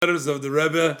Letters of the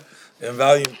Rebbe in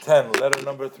volume 10, letter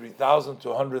number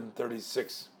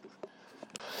 3236.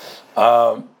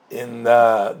 In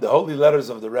the Holy Letters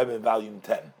of the Rebbe in volume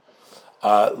 10.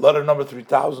 Letter number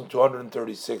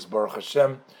 3236, Baruch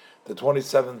Hashem, the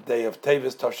 27th day of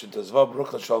Tevis, Tavshin Tezvav,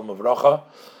 Baruch Shalom Avracha.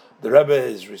 The Rebbe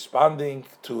is responding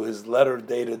to his letter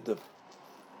dated the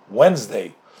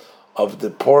Wednesday of the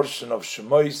portion of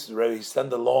Shemois. The Rebbe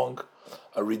sent along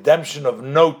a redemption of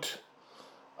note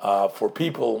for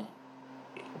people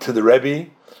to the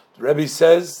Rebbe. The Rebbe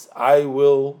says, I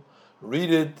will read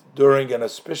it during an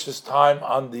auspicious time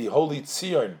on the Holy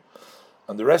Tzion,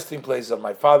 on the resting place of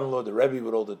my father-in-law, the Rebbe,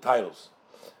 with all the titles.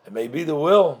 It may be the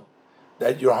will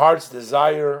that your heart's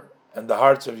desire and the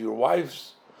hearts of your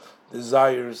wife's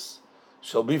desires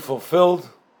shall be fulfilled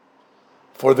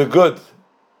for the good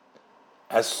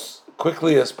as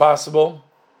quickly as possible.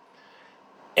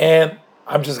 And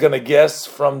I'm just going to guess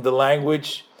from the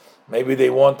language, maybe they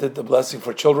wanted the blessing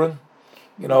for children,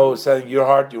 saying your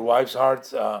heart, your wife's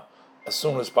heart, as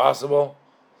soon as possible.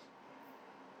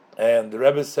 And the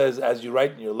Rebbe says, as you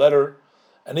write in your letter,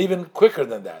 and even quicker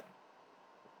than that.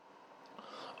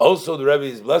 Also, the Rebbe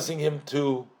is blessing him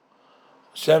to,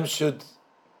 Hashem should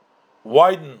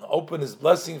open his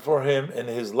blessing for him in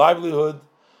his livelihood,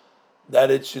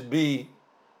 that it should be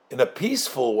in a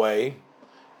peaceful way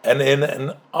and in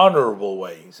an honorable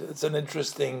way. So it's an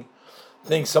interesting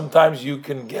thing. Sometimes you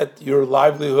can get your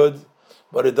livelihood,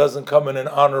 but it doesn't come in an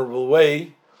honorable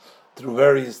way through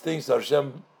various things. So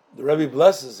Hashem, the Rebbe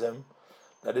blesses him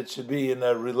that it should be in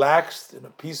a relaxed, in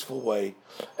a peaceful way,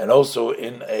 and also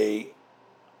in a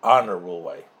honorable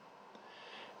way.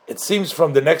 It seems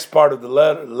from the next part of the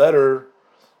letter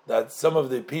that some of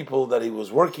the people that he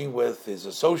was working with, his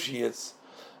associates,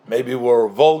 maybe were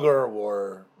vulgar,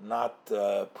 were not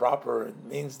proper. It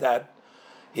means that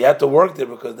he had to work there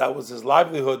because that was his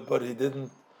livelihood, but he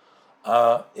didn't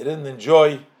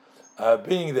enjoy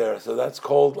being there. So that's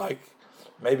called like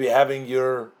maybe having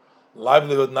your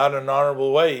livelihood not in an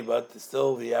honorable way, but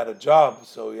still he had a job,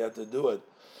 so he had to do it.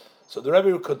 So the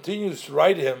Rebbe continues to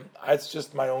write him. It's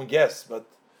just my own guess, but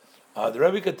the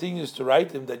Rebbe continues to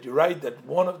write him that you write that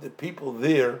one of the people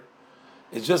there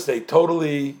is just a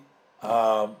totally.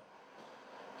 The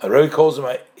Rebbe calls him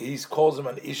an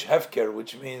ish hefker,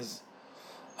 which means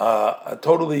a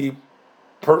totally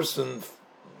person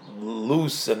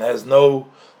loose and has no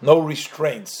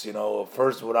restraints. A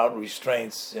person without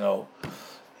restraints.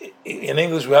 In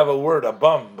English we have a word, a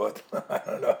bum, but I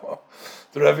don't know.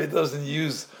 The Rebbe doesn't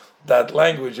use that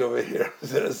language over here.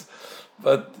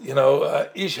 But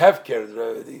ish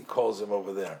hefker, he calls him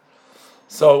over there.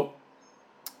 So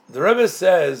the Rebbe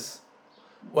says,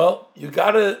 well, you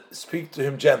gotta speak to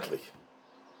him gently,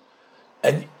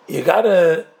 and you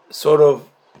gotta sort of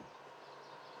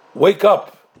wake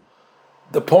up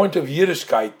the point of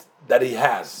Yiddishkeit that he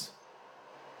has.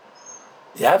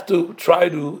 You have to try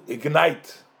to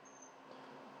ignite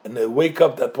and wake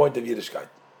up that point of Yiddishkeit.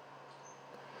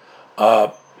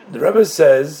 The Rebbe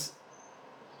says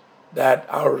that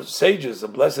our sages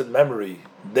of blessed memory,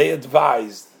 they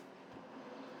advised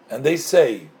and they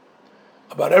say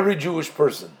about every Jewish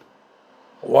person,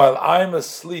 while I'm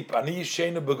asleep, ani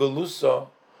yishenu begalusa,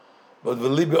 but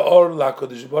v'li be'or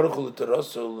la'kadosh baruch hu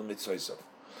l'teraso l'mitzvaysav.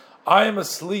 I am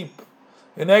asleep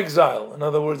in exile. In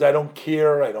other words, I don't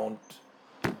care, I don't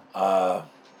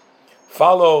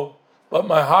follow, but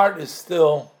my heart is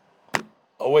still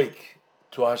awake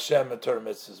to Hashem and Torah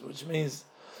mitzvahs, which means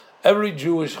every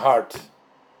Jewish heart,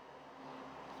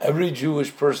 every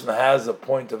Jewish person has a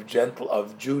point of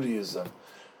Judaism,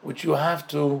 which you have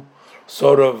to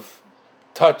sort of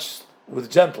touch with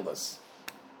gentleness.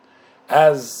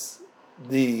 As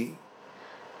the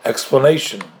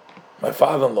explanation, my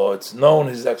father-in-law, it's known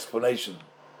his explanation.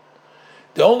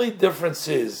 The only difference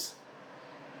is,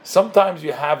 sometimes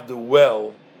you have the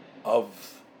well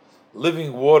of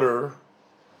living water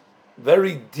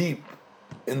very deep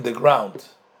in the ground,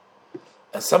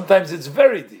 and sometimes it's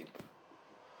very deep,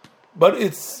 but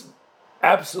it's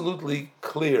absolutely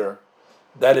clear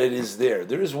that it is there.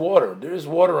 There is water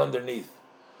underneath.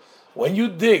 When you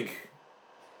dig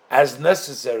as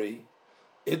necessary,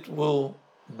 it will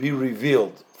be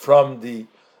revealed from the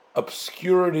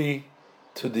obscurity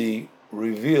to the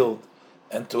revealed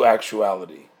and to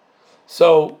actuality.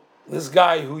 So this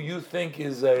guy who you think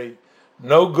is a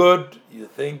no good, you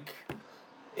think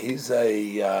he's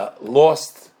a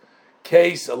lost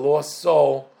case, a lost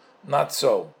soul, not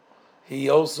so. He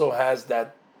also has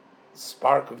that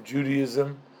spark of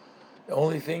Judaism. The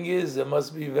only thing is, it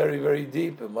must be very, very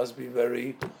deep. It must be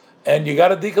and you got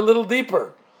to dig a little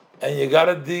deeper, and you got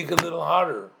to dig a little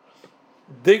harder.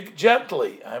 Dig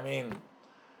gently. I mean,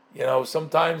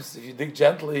 Sometimes if you dig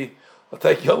gently, it'll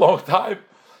take you a long time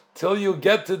till you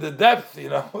get to the depth.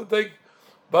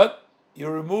 But you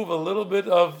remove a little bit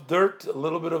of dirt, a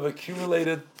little bit of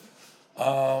accumulated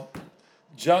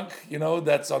junk,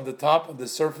 that's on the top of the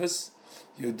surface.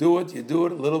 You do it a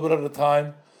little bit at a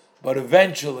time, but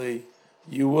eventually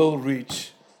you will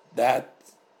reach that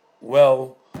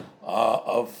well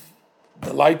of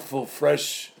delightful,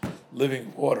 fresh,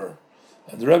 living water.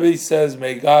 And the Rebbe says,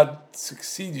 may God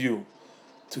succeed you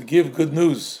to give good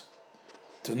news,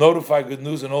 to notify good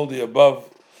news and all the above.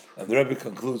 And the Rebbe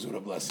concludes with a blessing.